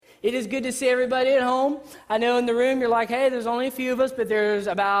It is good to see everybody at home. I know in the room you're like, hey, there's only a few of us, but there's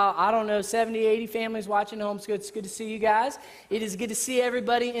about, 70, 80 families watching at home. So it's good to see you guys. It is good to see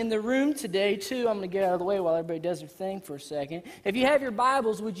everybody in the room today, too. I'm going to get out of the way while everybody does their thing for a second. If you have your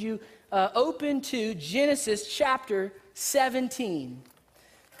Bibles, would you open to Genesis chapter 17.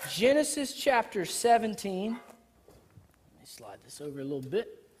 Genesis chapter 17. Let me slide this over a little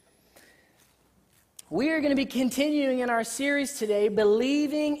bit. We are going to be continuing in our series today,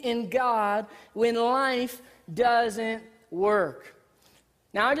 Believing in God When Life Doesn't Work.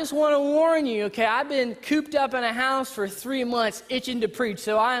 Now, I just want to warn you, okay, I've been cooped up in a house for 3 months, itching to preach,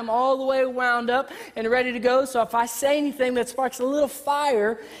 so I am all the way wound up and ready to go. So if I say anything that sparks a little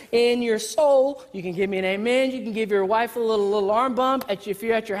fire in your soul, you can give me an amen. You can give your wife a little arm bump if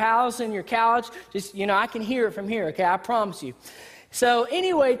you're at your house and your couch. Just, I can hear it from here, okay, I promise you. So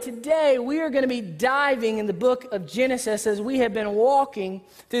anyway, today we are going to be diving in the book of Genesis as we have been walking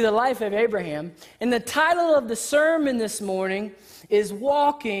through the life of Abraham. And the title of the sermon this morning is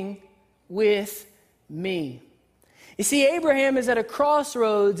Walking with Me. You see, Abraham is at a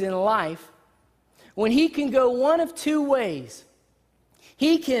crossroads in life when he can go one of two ways.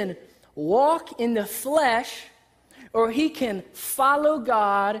 He can walk in the flesh, or he can follow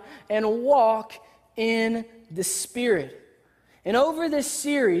God and walk in the Spirit. And over this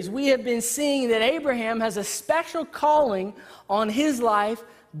series, we have been seeing that Abraham has a special calling on his life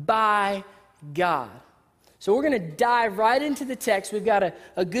by God. So we're going to dive right into the text. We've got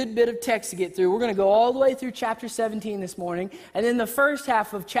a good bit of text to get through. We're going to go all the way through chapter 17 this morning, and then the first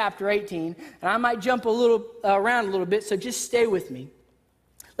half of chapter 18. And I might jump around a little bit, so just stay with me.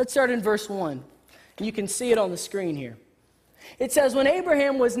 Let's start in verse 1. You can see it on the screen here. It says, when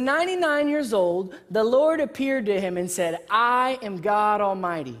Abraham was 99 years old, the Lord appeared to him and said, I am God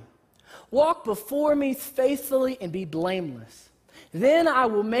Almighty. Walk before me faithfully and be blameless. Then I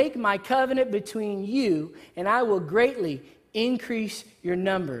will make my covenant between you, and I will greatly increase your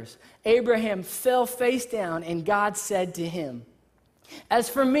numbers. Abraham fell face down, and God said to him, as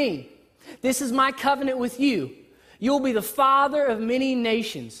for me, this is my covenant with you. You will be the father of many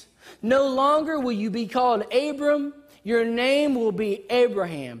nations. No longer will you be called Abram. Your name will be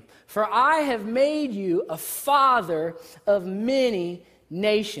Abraham, for I have made you a father of many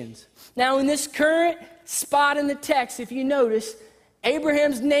nations. Now, in this current spot in the text, if you notice,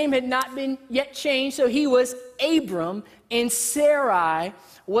 Abraham's name had not been yet changed, so he was Abram, and Sarai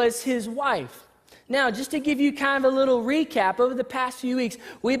was his wife. Now, just to give you kind of a little recap, over the past few weeks,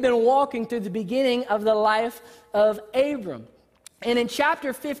 we've been walking through the beginning of the life of Abram. And in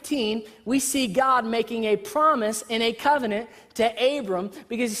chapter 15, we see God making a promise and a covenant to Abram,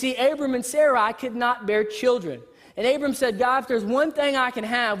 because you see, Abram and Sarai could not bear children. And Abram said, God, if there's one thing I can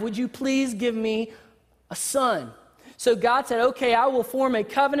have, would you please give me a son? So God said, okay, I will form a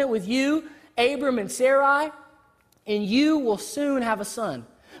covenant with you, Abram and Sarai, and you will soon have a son.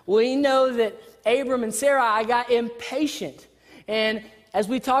 We know that Abram and Sarai got impatient, and as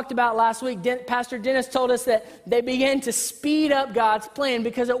we talked about last week, Pastor Dennis told us that they began to speed up God's plan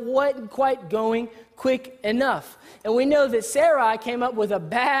because it wasn't quite going quick enough. And we know that Sarai came up with a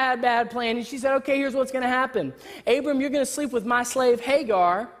bad plan. And she said, okay, here's what's going to happen. Abram, you're going to sleep with my slave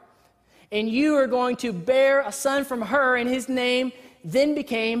Hagar, and you are going to bear a son from her, and his name then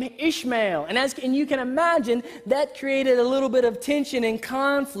became Ishmael. And you can imagine, that created a little bit of tension and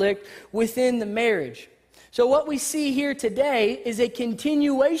conflict within the marriage. So what we see here today is a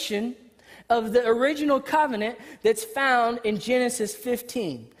continuation of the original covenant that's found in Genesis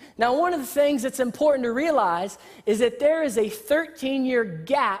 15. Now, one of the things that's important to realize is that there is a 13-year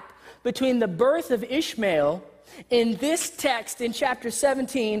gap between the birth of Ishmael in this text in chapter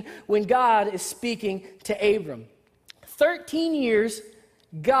 17 when God is speaking to Abram. 13 years,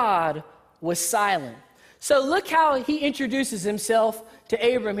 God was silent. So look how he introduces himself to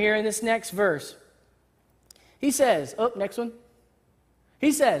Abram here in this next verse. He says, next one.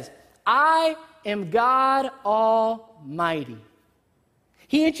 He says, I am God Almighty.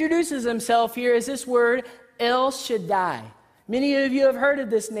 He introduces himself here as this word, El Shaddai. Many of you have heard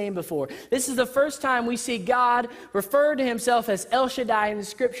of this name before. This is the first time we see God refer to himself as El Shaddai in the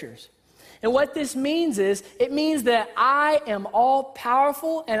scriptures. And what this means is, it means that I am all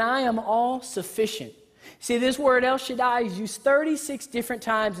powerful and I am all sufficient. See, this word El Shaddai is used 36 different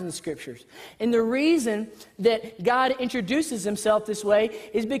times in the scriptures. And the reason that God introduces himself this way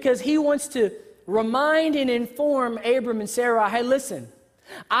is because he wants to remind and inform Abram and Sarai, hey, listen,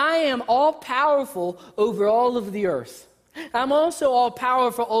 I am all powerful over all of the earth. I'm also all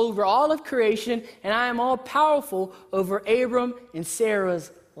powerful over all of creation, and I am all powerful over Abram and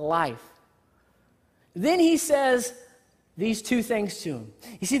Sarah's life. Then he says, these two things to him.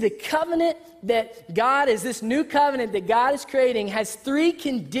 You see, the covenant that God is, this new covenant that God is creating, has three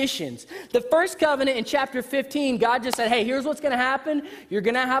conditions. The first covenant in chapter 15, God just said, hey, here's what's going to happen. You're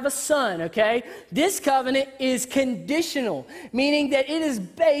going to have a son, okay? This covenant is conditional, meaning that it is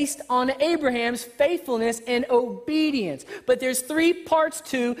based on Abraham's faithfulness and obedience. But there's three parts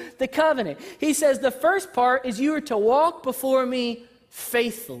to the covenant. He says the first part is you are to walk before me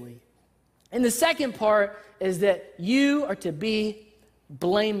faithfully. And the second part is that you are to be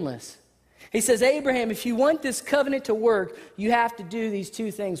blameless. He says, Abraham, if you want this covenant to work, you have to do these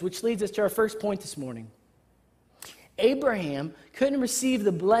two things, which leads us to our first point this morning. Abraham couldn't receive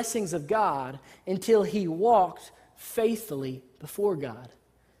the blessings of God until he walked faithfully before God.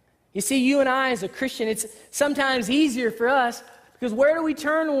 You see, you and I as a Christian, it's sometimes easier for us because where do we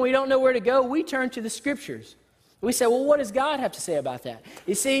turn when we don't know where to go? We turn to the Scriptures. We say, well, what does God have to say about that?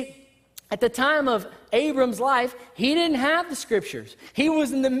 You see, at the time of Abram's life, he didn't have the Scriptures. He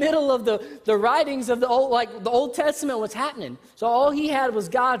was in the middle of the writings of the Old Testament was happening. So all he had was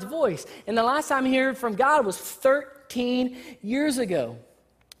God's voice. And the last time he heard from God was 13 years ago.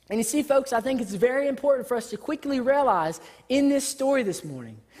 And you see, folks, I think it's very important for us to quickly realize in this story this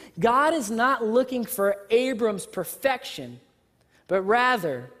morning, God is not looking for Abram's perfection, but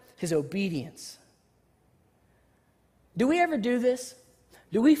rather his obedience. Do we ever do this?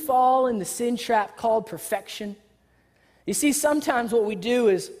 Do we fall in the sin trap called perfection? You see, sometimes what we do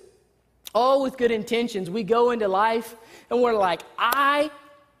is, all with good intentions, we go into life and we're like, I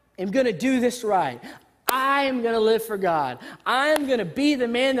am going to do this right. I am going to live for God. I am going to be the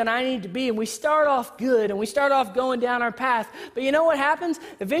man that I need to be. And we start off good and we start off going down our path. But you know what happens?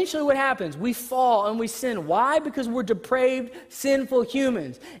 Eventually what happens? We fall and we sin. Why? Because we're depraved, sinful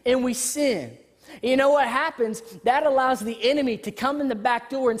humans. And we sin. You know what happens? That allows the enemy to come in the back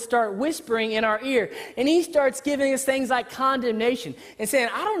door and start whispering in our ear. And he starts giving us things like condemnation and saying,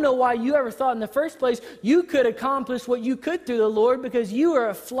 I don't know why you ever thought in the first place you could accomplish what you could through the Lord because you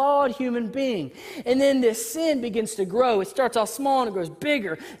are a flawed human being. And then this sin begins to grow. It starts off small and it grows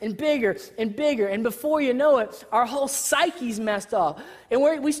bigger and bigger and bigger. And before you know it, our whole psyche's messed up.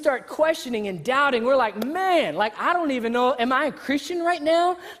 And we start questioning and doubting. We're like, man, I don't even know, am I a Christian right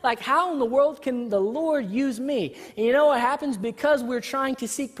now? How in the world can the Lord use me? And you know what happens? Because we're trying to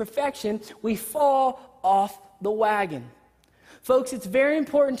seek perfection, we fall off the wagon. Folks, it's very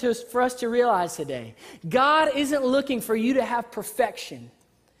important for us to realize today, God isn't looking for you to have perfection.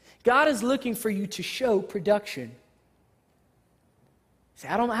 God is looking for you to show production. Say,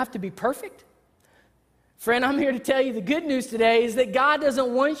 I don't have to be perfect. Friend, I'm here to tell you the good news today is that God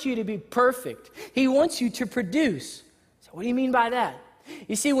doesn't want you to be perfect. He wants you to produce. So what do you mean by that?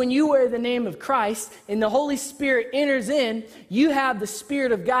 You see, when you wear the name of Christ and the Holy Spirit enters in, you have the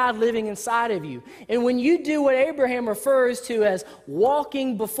Spirit of God living inside of you. And when you do what Abraham refers to as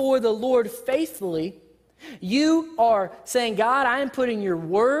walking before the Lord faithfully, you are saying, God, I am putting your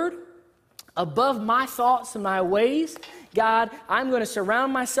word above my thoughts and my ways. God, I'm going to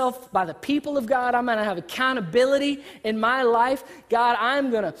surround myself by the people of God. I'm going to have accountability in my life. God,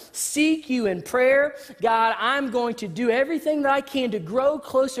 I'm going to seek you in prayer. God, I'm going to do everything that I can to grow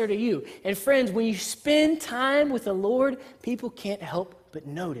closer to you. And friends, when you spend time with the Lord, people can't help but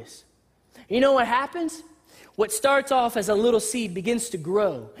notice. You know what happens? What starts off as a little seed begins to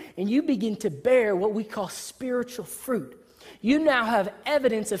grow, and you begin to bear what we call spiritual fruit. You now have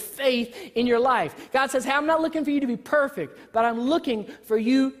evidence of faith in your life. God says, hey, I'm not looking for you to be perfect, but I'm looking for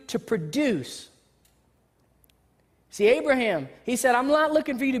you to produce. See, Abraham, he said, I'm not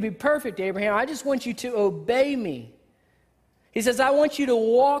looking for you to be perfect, Abraham. I just want you to obey me. He says, I want you to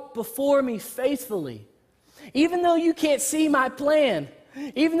walk before me faithfully. Even though you can't see my plan,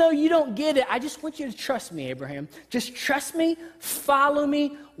 even though you don't get it, I just want you to trust me, Abraham. Just trust me, follow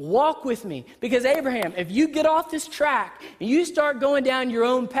me, walk with me. Because Abraham, if you get off this track and you start going down your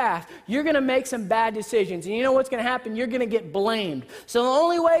own path, you're going to make some bad decisions. And you know what's going to happen? You're going to get blamed. So the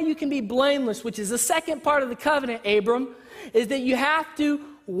only way you can be blameless, which is the second part of the covenant, Abram, is that you have to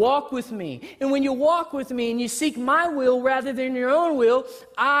walk with me. And when you walk with me and you seek my will rather than your own will,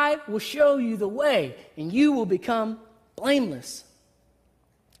 I will show you the way and you will become blameless.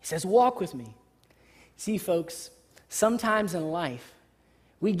 He says, walk with me. See, folks, sometimes in life,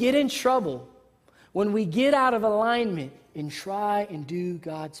 we get in trouble when we get out of alignment and try and do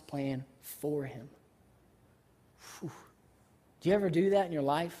God's plan for him. Whew. Do you ever do that in your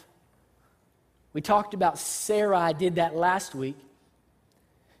life? We talked about Sarai did that last week.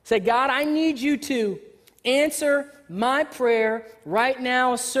 Say, God, I need you to answer my prayer right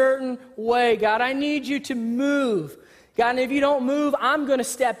now a certain way. God, I need you to move. God, and if you don't move, I'm going to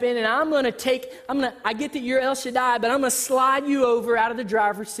step in and I get that you're El Shaddai, but I'm going to slide you over out of the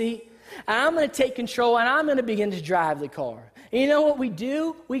driver's seat. And I'm going to take control and I'm going to begin to drive the car. And you know what we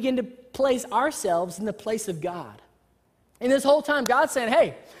do? We begin to place ourselves in the place of God. And this whole time, God's saying,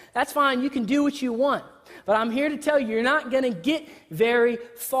 hey, that's fine. You can do what you want. But I'm here to tell you, you're not going to get very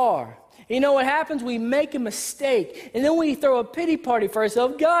far. You know what happens? We make a mistake. And then we throw a pity party for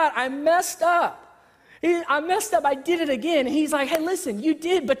ourselves. God, I messed up. I messed up. I did it again. And he's like, hey, listen, you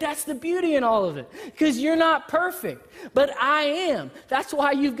did, but that's the beauty in all of it. Because you're not perfect, but I am. That's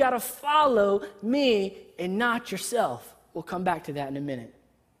why you've got to follow me and not yourself. We'll come back to that in a minute.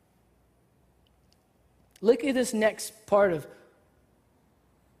 Look at this next part of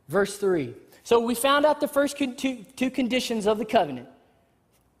verse 3. So we found out the first two conditions of the covenant.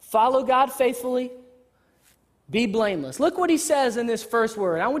 Follow God faithfully. Be blameless. Look what he says in this first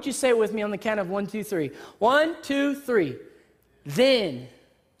word. I want you to say it with me on the count of 1, 2, 3. 1, 2, 3. Then.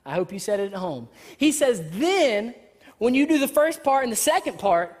 I hope you said it at home. He says, then, when you do the first part and the second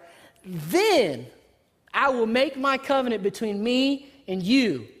part, then I will make my covenant between me and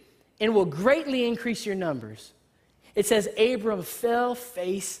you and will greatly increase your numbers. It says Abram fell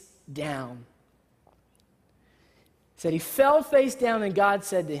face down. It said he fell face down and God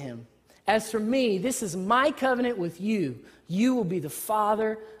said to him, as for me, this is my covenant with you. You will be the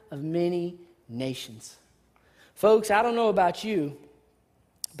father of many nations. Folks, I don't know about you,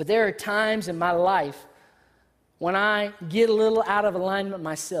 but there are times in my life when I get a little out of alignment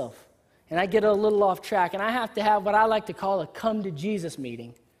myself and I get a little off track and I have to have what I like to call a come to Jesus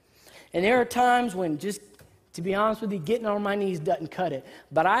meeting. And there are times when just, to be honest with you, getting on my knees doesn't cut it.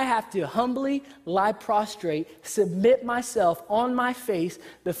 But I have to humbly lie prostrate, submit myself on my face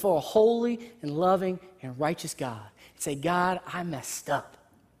before a holy and loving and righteous God. And say, God, I messed up.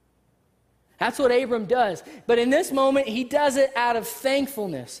 That's what Abram does. But in this moment, he does it out of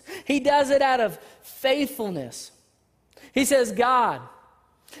thankfulness. He does it out of faithfulness. He says, God,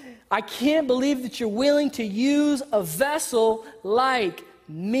 I can't believe that you're willing to use a vessel like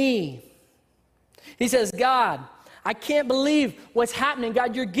me. He says, God, I can't believe what's happening.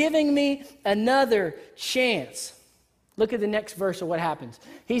 God, you're giving me another chance. Look at the next verse of what happens.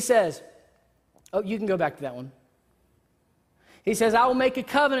 He says, oh, you can go back to that one. He says, I will make a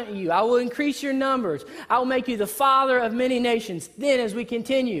covenant with you. I will increase your numbers. I will make you the father of many nations. Then as we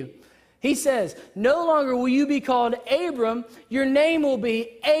continue, he says, no longer will you be called Abram. Your name will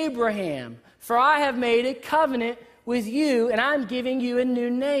be Abraham. For I have made a covenant with you, and I'm giving you a new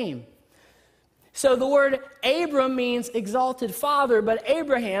name. So the word Abram means exalted father, but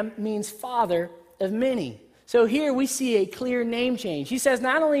Abraham means father of many. So here we see a clear name change. He says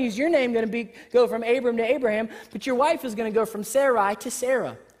not only is your name going to go from Abram to Abraham, but your wife is going to go from Sarai to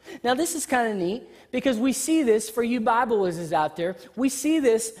Sarah. Now this is kind of neat because we see this for you Bible whizzes out there. We see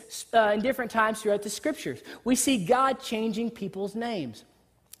this in different times throughout the scriptures. We see God changing people's names.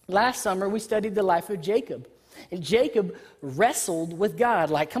 Last summer we studied the life of Jacob. And Jacob wrestled with God.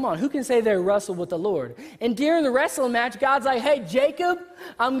 Like, come on, who can say they wrestled with the Lord? And during the wrestling match, God's like, hey, Jacob,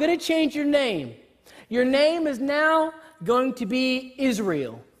 I'm going to change your name. Your name is now going to be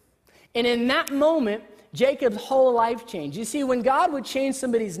Israel. And in that moment, Jacob's whole life changed. You see, when God would change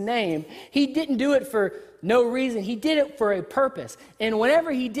somebody's name, he didn't do it for no reason. He did it for a purpose. And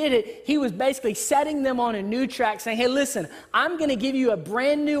whenever he did it, he was basically setting them on a new track, saying, hey, listen, I'm going to give you a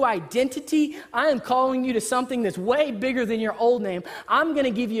brand new identity. I am calling you to something that's way bigger than your old name. I'm going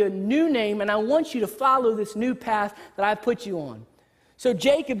to give you a new name, and I want you to follow this new path that I put you on. So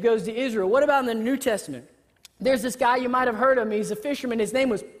Jacob goes to Israel. What about in the New Testament? There's this guy, you might have heard of him. He's a fisherman. His name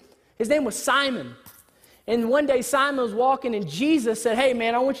was Simon. And one day Simon was walking and Jesus said, hey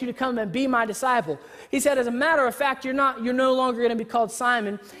man, I want you to come and be my disciple. He said, as a matter of fact, you're no longer going to be called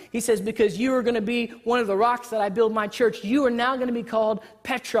Simon. He says, because you are going to be one of the rocks that I build my church. You are now going to be called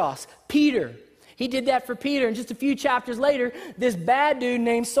Petros, Peter. He did that for Peter. And just a few chapters later, this bad dude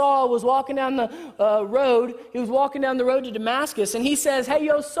named Saul was walking down the road. He was walking down the road to Damascus. And he says, hey,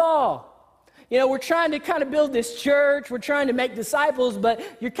 yo, Saul, we're trying to kind of build this church. We're trying to make disciples, but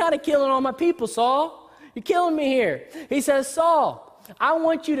you're kind of killing all my people, Saul. You're killing me here. He says, Saul, I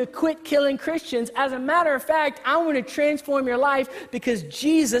want you to quit killing Christians. As a matter of fact, I want to transform your life because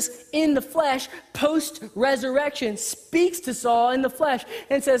Jesus in the flesh, post-resurrection, speaks to Saul in the flesh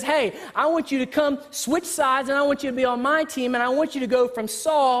and says, hey, I want you to come switch sides and I want you to be on my team and I want you to go from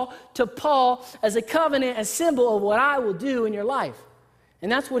Saul to Paul as a covenant, a symbol of what I will do in your life.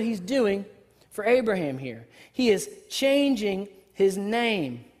 And that's what he's doing for Abraham here. He is changing his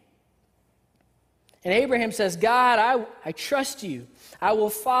name. And Abraham says, God, I trust you. I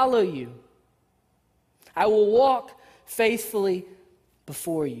will follow you. I will walk faithfully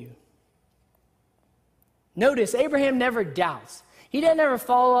before you. Notice, Abraham never doubts. He doesn't ever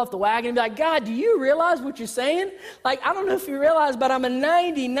fall off the wagon and be like, God, do you realize what you're saying? Like, I don't know if you realize, but I'm a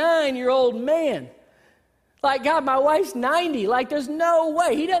 99-year-old man. Like, God, my wife's 90. Like, there's no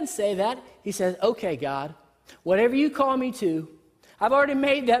way. He doesn't say that. He says, okay, God, whatever you call me to, I've already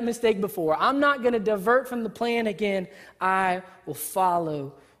made that mistake before. I'm not going to divert from the plan again. I will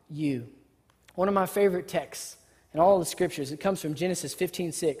follow you. One of my favorite texts in all the scriptures, it comes from Genesis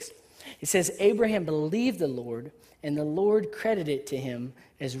 15:6. It says, Abraham believed the Lord, and the Lord credited it to him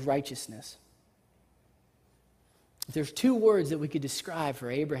as righteousness. If there's two words that we could describe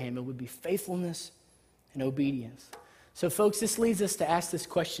for Abraham, it would be faithfulness and obedience. So, folks, this leads us to ask this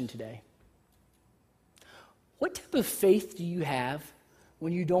question today. What type of faith do you have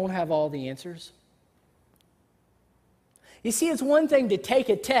when you don't have all the answers? You see, it's one thing to take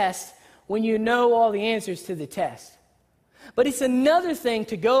a test when you know all the answers to the test. But it's another thing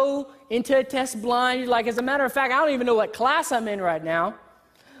to go into a test blind. You're like, as a matter of fact, I don't even know what class I'm in right now.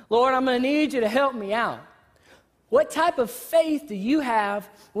 Lord, I'm going to need you to help me out. What type of faith do you have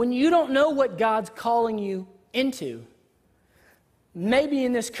when you don't know what God's calling you into? Maybe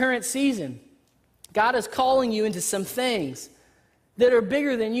in this current season, God is calling you into some things that are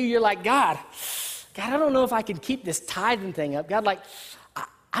bigger than you. You're like, God, I don't know if I can keep this tithing thing up. God, like,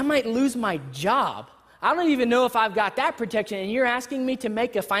 I might lose my job. I don't even know if I've got that protection. And you're asking me to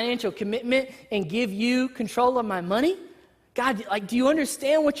make a financial commitment and give you control of my money? God, like, do you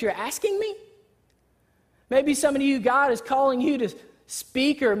understand what you're asking me? Maybe some of you, God is calling you to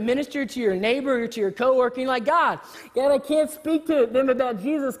speak or minister to your neighbor or to your coworker. And you're like, God, I can't speak to them about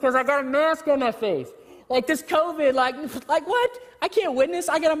Jesus because I got a mask on my face. Like this COVID, like what? I can't witness.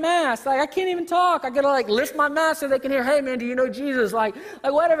 I got a mask. Like I can't even talk. I got to like lift my mask so they can hear, hey man, do you know Jesus? Like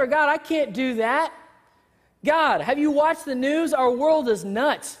whatever. God, I can't do that. God, have you watched the news? Our world is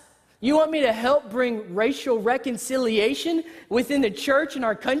nuts. You want me to help bring racial reconciliation within the church in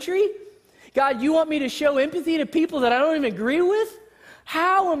our country? God, you want me to show empathy to people that I don't even agree with?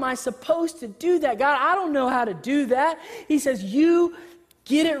 How am I supposed to do that? God, I don't know how to do that. He says, you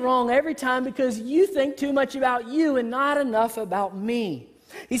get it wrong every time because you think too much about you and not enough about me.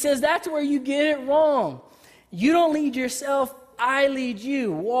 He says, that's where you get it wrong. You don't lead yourself, I lead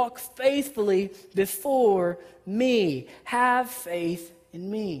you. Walk faithfully before me. Have faith in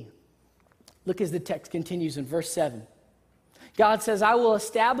me. Look as the text continues in verse 7. God says, I will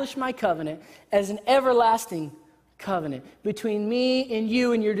establish my covenant as an everlasting covenant between me and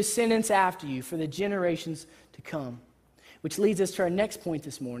you and your descendants after you for the generations to come. Which leads us to our next point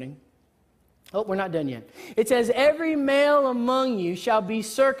this morning. Oh, we're not done yet. It says, every male among you shall be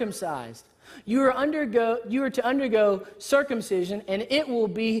circumcised. You are to undergo circumcision, and it will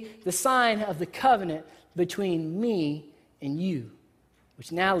be the sign of the covenant between me and you.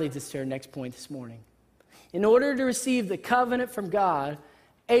 Which now leads us to our next point this morning. In order to receive the covenant from God,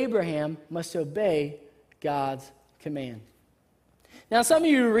 Abraham must obey God's command. Now, some of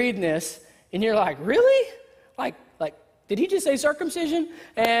you are reading this, and you're like, really? Like, did he just say circumcision?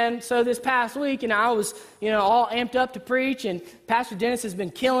 And so this past week, I was, all amped up to preach, and Pastor Dennis has been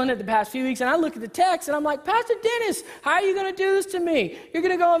killing it the past few weeks, and I look at the text, and I'm like, Pastor Dennis, how are you going to do this to me? You're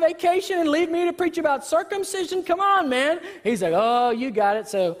going to go on vacation and leave me to preach about circumcision? Come on, man. He's like, oh, you got it.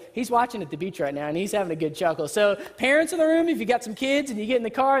 So he's watching at the beach right now, and he's having a good chuckle. So parents in the room, if you got some kids and you get in the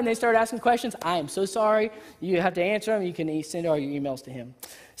car and they start asking questions, I am so sorry. You have to answer them. You can send all your emails to him.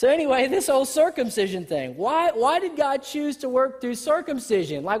 So anyway, this whole circumcision thing, why did God choose to work through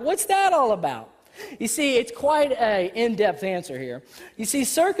circumcision? Like, what's that all about? You see, it's quite an in-depth answer here. You see,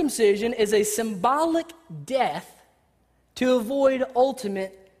 circumcision is a symbolic death to avoid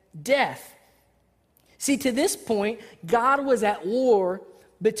ultimate death. See, to this point, God was at war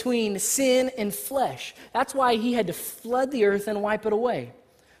between sin and flesh. That's why he had to flood the earth and wipe it away.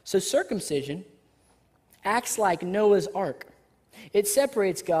 So circumcision acts like Noah's Ark. It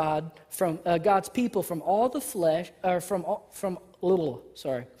separates God's people from all the flesh,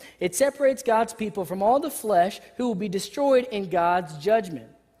 It separates God's people from all the flesh who will be destroyed in God's judgment.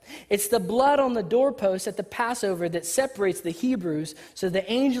 It's the blood on the doorpost at the Passover that separates the Hebrews so the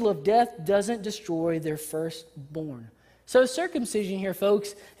angel of death doesn't destroy their firstborn. So circumcision here,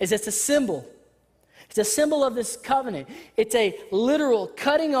 folks, is just a symbol. It's a symbol of this covenant. It's a literal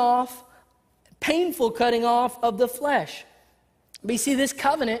cutting off, painful cutting off of the flesh. But you see, this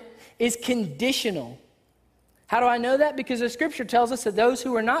covenant is conditional. How do I know that? Because the scripture tells us that those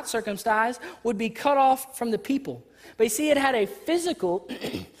who were not circumcised would be cut off from the people. But you see, it had a physical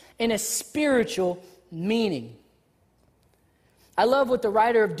and a spiritual meaning. I love what the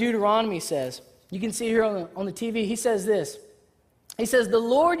writer of Deuteronomy says. You can see here on the TV, he says this. He says, the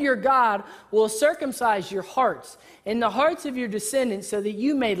Lord your God will circumcise your hearts and the hearts of your descendants so that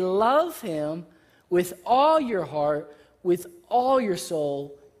you may love him with all your heart, with all your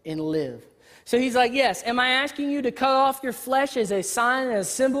soul, and live. So he's like, yes, am I asking you to cut off your flesh as a sign and a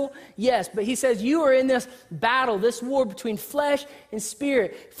symbol? Yes, but he says you are in this battle, this war between flesh and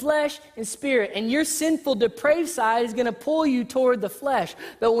spirit, and your sinful, depraved side is going to pull you toward the flesh.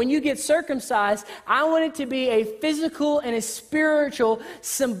 But when you get circumcised, I want it to be a physical and a spiritual,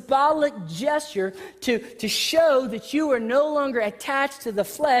 symbolic gesture to show that you are no longer attached to the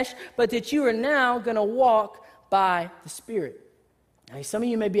flesh, but that you are now going to walk by the Spirit. Now, some of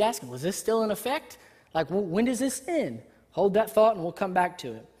you may be asking, was this still in effect? Like, when does this end? Hold that thought and we'll come back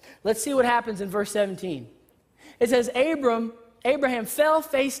to it. Let's see what happens in verse 17. It says, Abraham fell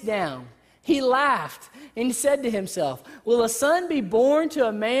face down. He laughed and he said to himself, will a son be born to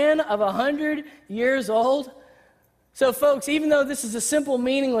a man of 100 years old? So, folks, even though this is a simple,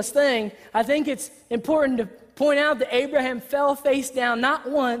 meaningless thing, I think it's important to point out that Abraham fell face down not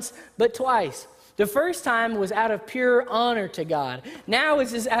once, but twice. The first time was out of pure honor to God. Now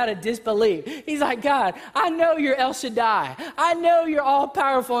it's just out of disbelief. He's like, God, I know you're El Shaddai. I know you're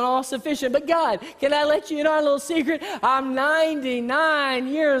all-powerful and all-sufficient. But God, can I let you in on a little secret? I'm 99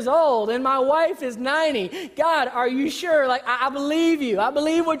 years old and my wife is 90. God, are you sure? Like, I believe you. I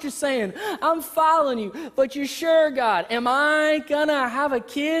believe what you're saying. I'm following you. But you're sure, God? Am I going to have a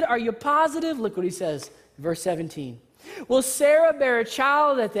kid? Are you positive? Look what he says, verse 17. Will Sarah bear a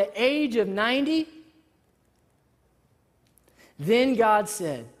child at the age of 90? Then God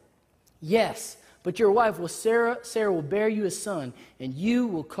said, yes, but your wife, Sarah will bear you a son, and you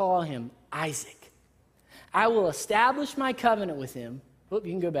will call him Isaac. I will establish my covenant with him. Oop,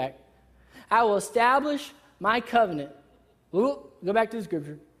 you can go back. I will establish my covenant. Oop, go back to the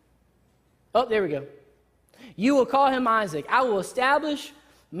scripture. Oh, there we go. You will call him Isaac. I will establish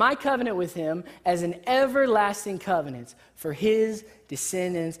my covenant with him as an everlasting covenant for his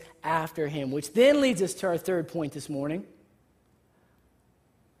descendants after him. Which then leads us to our third point this morning.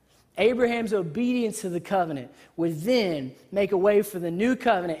 Abraham's obedience to the covenant would then make a way for the new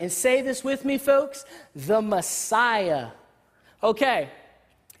covenant. And say this with me, folks, the Messiah. Okay,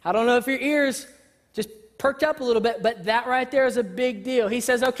 I don't know if your ears just perked up a little bit, but that right there is a big deal. He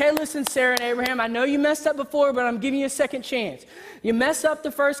says, okay, listen, Sarah and Abraham, I know you messed up before, but I'm giving you a second chance. You messed up the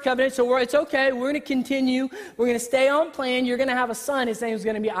first covenant, so it's okay. We're going to continue. We're going to stay on plan. You're going to have a son. His name is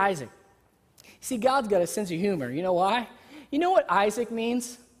going to be Isaac. See, God's got a sense of humor. You know why? You know what Isaac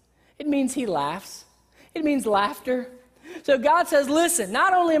means? It means he laughs. It means laughter. So God says, listen,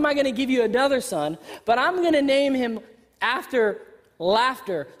 not only am I going to give you another son, but I'm going to name him after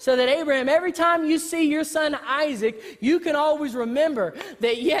laughter, so that Abraham, every time you see your son Isaac, you can always remember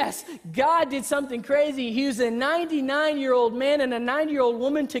that, yes, God did something crazy. He used a 99-year-old man and a 90-year-old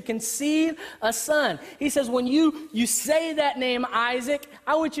woman to conceive a son. He says, when you say that name, Isaac,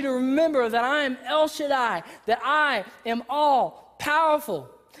 I want you to remember that I am El Shaddai, that I am all powerful.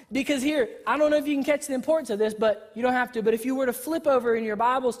 Because here, I don't know if you can catch the importance of this, but you don't have to. But if you were to flip over in your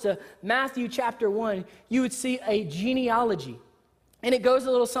Bibles to Matthew chapter 1, you would see a genealogy. And it goes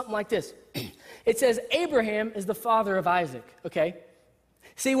a little something like this. It says, Abraham is the father of Isaac, okay?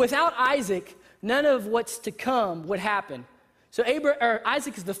 See, without Isaac, none of what's to come would happen. So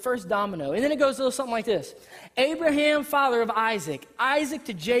Isaac is the first domino. And then it goes a little something like this. Abraham, father of Isaac. Isaac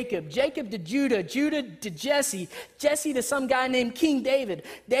to Jacob. Jacob to Judah. Judah to Jesse. Jesse to some guy named King David.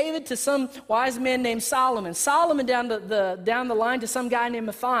 David to some wise man named Solomon. Solomon down the line to some guy named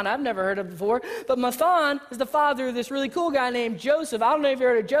Mathan. I've never heard of before. But Mathan is the father of this really cool guy named Joseph. I don't know if you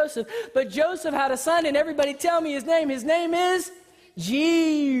heard of Joseph. But Joseph had a son, and everybody tell me his name. His name is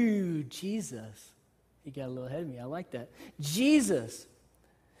Jesus. He got a little ahead of me. I like that. Jesus.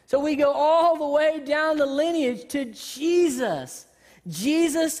 So we go all the way down the lineage to Jesus.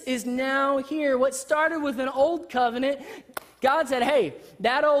 Jesus is now here. What started with an old covenant, God said, hey,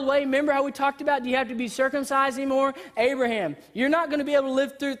 that old way, remember how we talked about, do you have to be circumcised anymore? Abraham, you're not going to be able to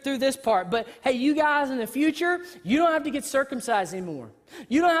live through this part. But hey, you guys in the future, you don't have to get circumcised anymore.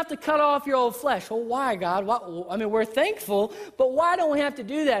 You don't have to cut off your old flesh. Well, why, God? I mean, we're thankful, but why don't we have to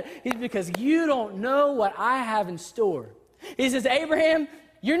do that? It's because you don't know what I have in store. He says, Abraham,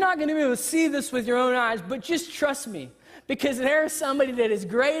 you're not going to be able to see this with your own eyes, but just trust me, because there's somebody that is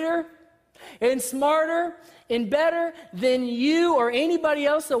greater and smarter and better than you or anybody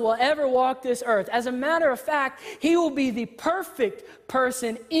else that will ever walk this earth. As a matter of fact, he will be the perfect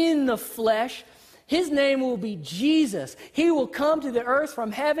person in the flesh. His name will be Jesus. He will come to the earth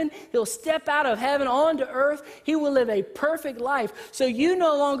from heaven. He'll step out of heaven onto earth. He will live a perfect life. So you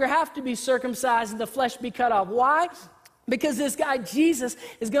no longer have to be circumcised and the flesh be cut off. Why? Because this guy, Jesus,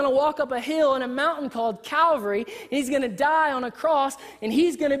 is going to walk up a hill in a mountain called Calvary, and he's going to die on a cross, and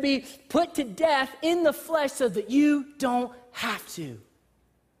he's going to be put to death in the flesh so that you don't have to.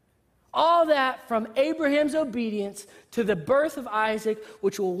 All that from Abraham's obedience to the birth of Isaac,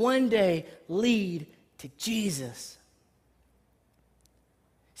 which will one day lead to Jesus.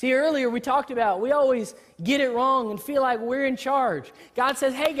 See, earlier we talked about we always get it wrong and feel like we're in charge. God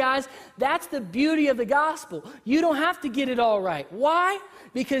says, hey guys, that's the beauty of the gospel. You don't have to get it all right. Why?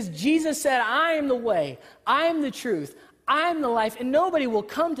 Because Jesus said, I am the way, I am the truth, I am the life, and nobody will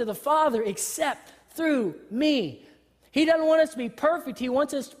come to the Father except through me. He doesn't want us to be perfect. He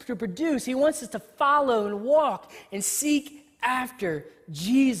wants us to produce. He wants us to follow and walk and seek after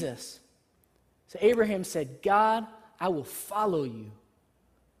Jesus. So Abraham said, God, I will follow you.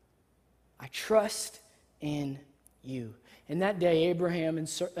 I trust in you. And that day, Abraham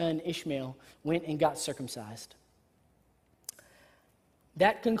and Ishmael went and got circumcised.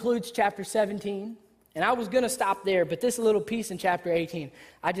 That concludes chapter 17. And I was going to stop there, but this little piece in chapter 18,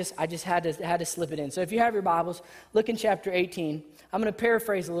 I just had to slip it in. So if you have your Bibles, look in chapter 18. I'm going to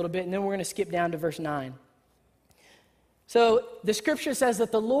paraphrase a little bit, and then we're going to skip down to verse 9. So the scripture says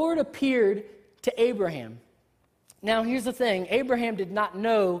that the Lord appeared to Abraham. Now, here's the thing. Abraham did not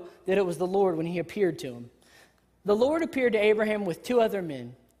know that it was the Lord when he appeared to him. The Lord appeared to Abraham with two other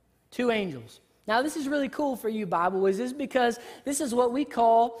men, two angels. Now, this is really cool for you, Bible whizzes, because this is what we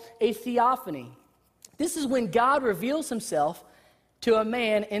call a theophany. This is when God reveals himself to a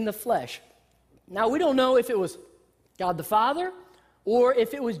man in the flesh. Now, we don't know if it was God the Father or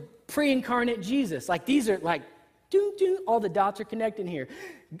if it was pre-incarnate Jesus. Like, these are like, doo, doo, all the dots are connecting here.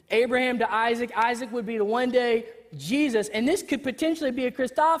 Abraham to Isaac. Isaac would be the one day Jesus. And this could potentially be a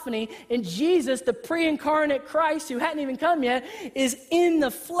Christophany. And Jesus, the pre-incarnate Christ who hadn't even come yet, is in the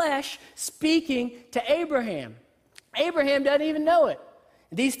flesh speaking to Abraham. Abraham doesn't even know it.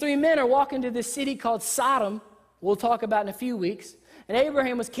 These three men are walking to this city called Sodom. We'll talk about in a few weeks. And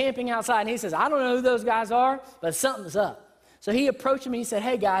Abraham was camping outside. And he says, I don't know who those guys are, but something's up. So he approached him and he said,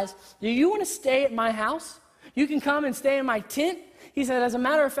 hey guys, do you want to stay at my house? You can come and stay in my tent. He said, as a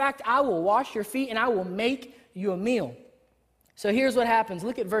matter of fact, I will wash your feet and I will make you a meal. So here's what happens.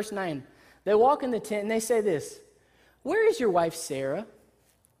 Look at verse 9. They walk in the tent and they say this, where is your wife Sarah?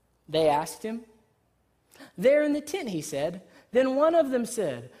 They asked him. There in the tent, he said. Then one of them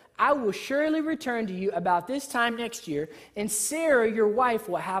said, I will surely return to you about this time next year, and Sarah, your wife,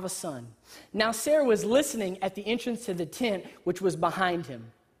 will have a son. Now Sarah was listening at the entrance to the tent, which was behind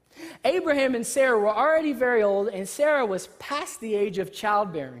him. Abraham and Sarah were already very old, and Sarah was past the age of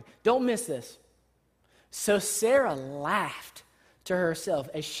childbearing. Don't miss this. So Sarah laughed to herself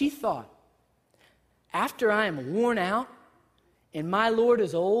as she thought, after I am worn out and my Lord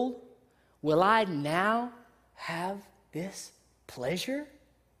is old, will I now have this pleasure?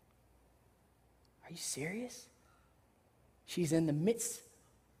 Are you serious? She's in the midst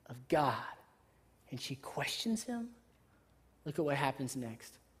of God and she questions him. Look at what happens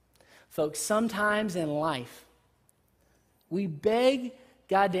next. Folks, sometimes in life, we beg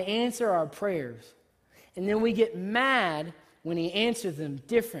God to answer our prayers, and then we get mad when he answers them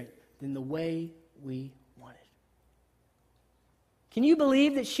different than the way we wanted. Can you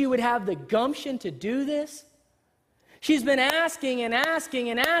believe that she would have the gumption to do this? She's been asking and asking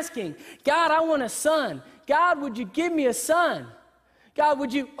and asking. God, I want a son. God, would you give me a son? God,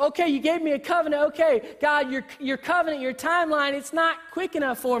 would you, okay, you gave me a covenant. Okay, God, your covenant, your timeline, it's not quick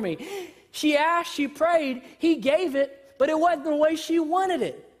enough for me. She asked, she prayed, he gave it, but it wasn't the way she wanted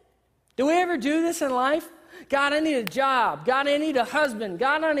it. Do we ever do this in life? God, I need a job. God, I need a husband.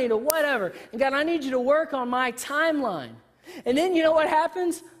 God, I need a whatever. And God, I need you to work on my timeline. And then you know what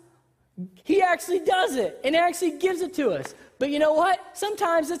happens? He actually does it and actually gives it to us. But you know what?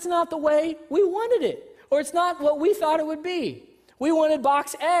 Sometimes it's not the way we wanted it, or it's not what we thought it would be. We wanted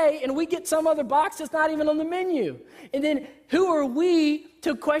box A, and we get some other box that's not even on the menu. And then who are we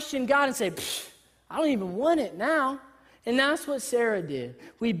to question God and say, I don't even want it now? And that's what Sarah did.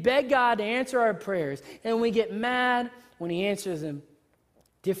 We beg God to answer our prayers, and we get mad when he answers them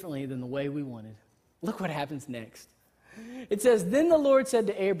differently than the way we wanted. Look what happens next. It says, then the Lord said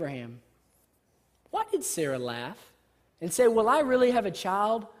to Abraham, why did Sarah laugh and say, will I really have a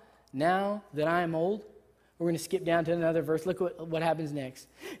child now that I am old? We're going to skip down to another verse. Look what happens next.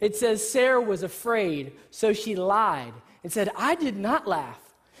 It says, Sarah was afraid, so she lied and said, I did not laugh,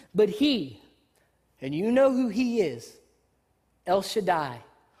 but he, and you know who he is, El Shaddai,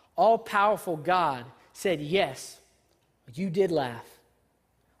 all-powerful God said yes, you did laugh.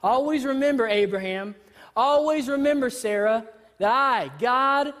 Always remember, Abraham, always remember, Sarah, that I,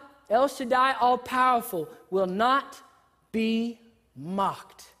 God, El Shaddai, all-powerful, will not be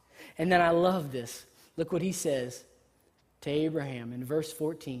mocked. And then I love this. Look what he says to Abraham in verse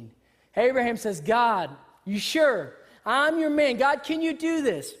 14. Abraham says, God, you sure? I'm your man. God, can you do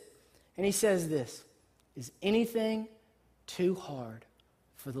this? And he says this, is anything too hard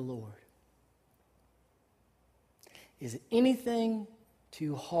for the Lord? Is anything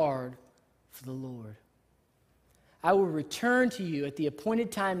too hard for the Lord? I will return to you at the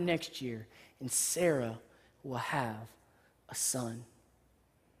appointed time next year, and Sarah will have a son.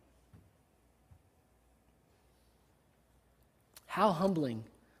 How humbling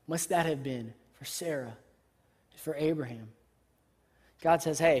must that have been for Sarah, for Abraham? God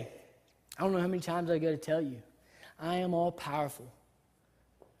says, hey, I don't know how many times I got to tell you, I am all powerful.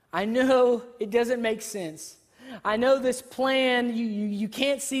 I know it doesn't make sense. I know this plan, you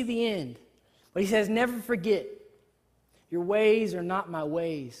can't see the end. But he says, never forget, your ways are not my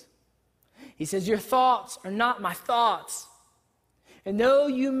ways. He says, your thoughts are not my thoughts. And though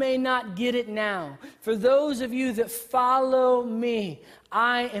you may not get it now, for those of you that follow me,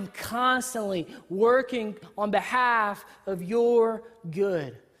 I am constantly working on behalf of your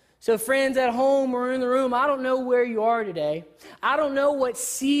good. So friends at home or in the room, I don't know where you are today. I don't know what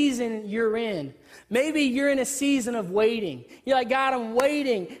season you're in. Maybe you're in a season of waiting. You're like, God, I'm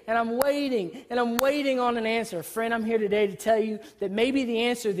waiting, and I'm waiting, and I'm waiting on an answer. Friend, I'm here today to tell you that maybe the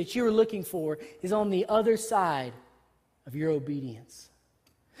answer that you were looking for is on the other side of your obedience.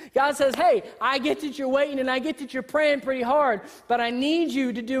 God says, hey, I get that you're waiting and I get that you're praying pretty hard, but I need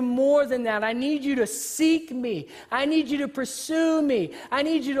you to do more than that. I need you to seek me. I need you to pursue me. I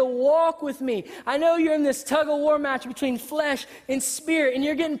need you to walk with me. I know you're in this tug-of-war match between flesh and spirit, and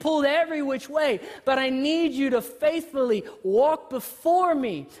you're getting pulled every which way, but I need you to faithfully walk before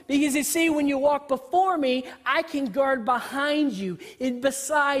me. Because you see, when you walk before me, I can guard behind you and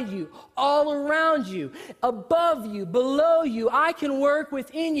beside you, all around you, above you, below you. I can work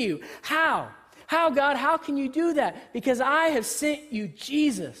within you. How? How, God? How can you do that? Because I have sent you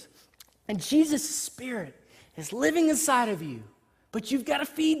Jesus. And Jesus' Spirit is living inside of you. But you've got to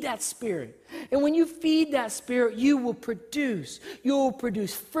feed that Spirit. And when you feed that Spirit, you will produce. You will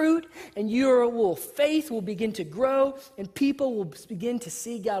produce fruit, and your faith will begin to grow, and people will begin to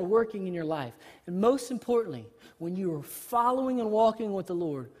see God working in your life. And most importantly, when you are following and walking with the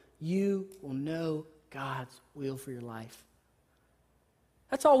Lord, you will know God's will for your life.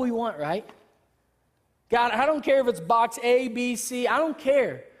 That's all we want, right? God, I don't care if it's box A, B, C. I don't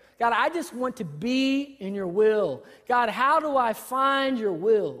care. God, I just want to be in your will. God, how do I find your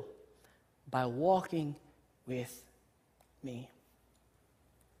will? By walking with me.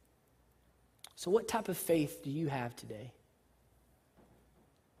 So what type of faith do you have today?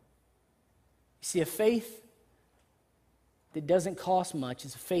 You see, a faith that doesn't cost much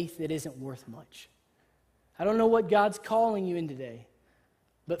is a faith that isn't worth much. I don't know what God's calling you in today.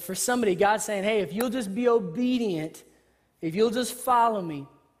 But for somebody, God's saying, hey, if you'll just be obedient, if you'll just follow me,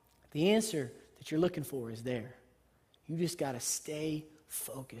 the answer that you're looking for is there. You just got to stay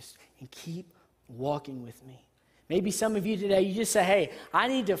focused and keep walking with me. Maybe some of you today, you just say, hey, I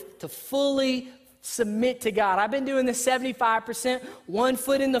need to fully submit to God. I've been doing this 75%, 1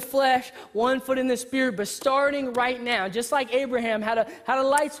 foot in the flesh, 1 foot in the spirit, but starting right now, just like Abraham had a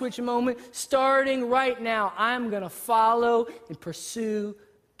light switch moment, starting right now, I'm going to follow and pursue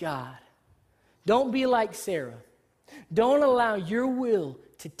God. Don't be like Sarah. Don't allow your will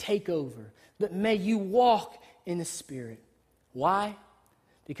to take over, but may you walk in the Spirit. Why?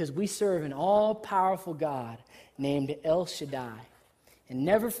 Because we serve an all-powerful God named El Shaddai. And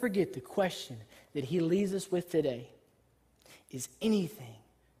never forget the question that he leaves us with today. Is anything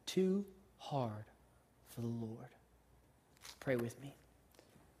too hard for the Lord? Pray with me.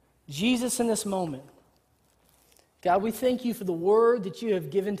 Jesus, in this moment, God, we thank you for the word that you have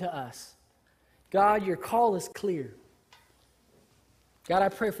given to us. God, your call is clear. God, I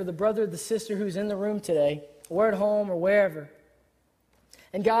pray for the brother or the sister who's in the room today, or at home or wherever.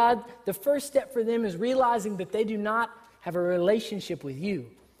 And God, the first step for them is realizing that they do not have a relationship with you.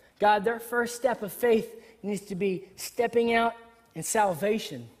 God, their first step of faith needs to be stepping out in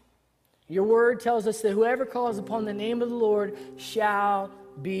salvation. Your word tells us that whoever calls upon the name of the Lord shall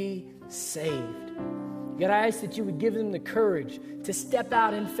be saved. God, I ask that you would give them the courage to step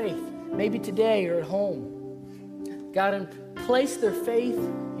out in faith, maybe today or at home. God, and place their faith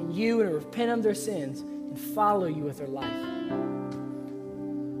in you and repent of their sins and follow you with their life.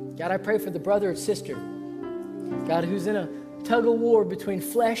 God, I pray for the brother or sister, God, who's in a tug of war between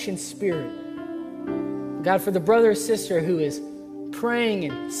flesh and spirit. God, for the brother or sister who is praying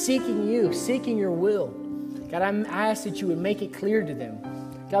and seeking you, seeking your will, God, I ask that you would make it clear to them.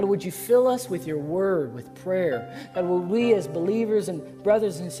 God, would you fill us with your word, with prayer? God, would we as believers and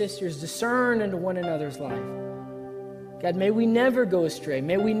brothers and sisters discern into one another's life? God, may we never go astray.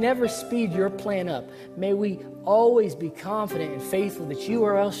 May we never speed your plan up. May we always be confident and faithful that you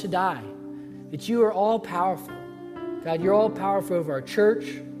are El Shaddai, that you are all powerful. God, you're all powerful over our church,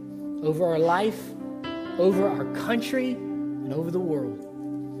 over our life, over our country, and over the world.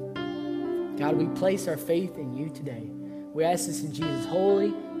 God, we place our faith in you today. We ask this in Jesus'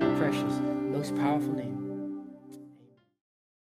 holy, precious, most powerful name.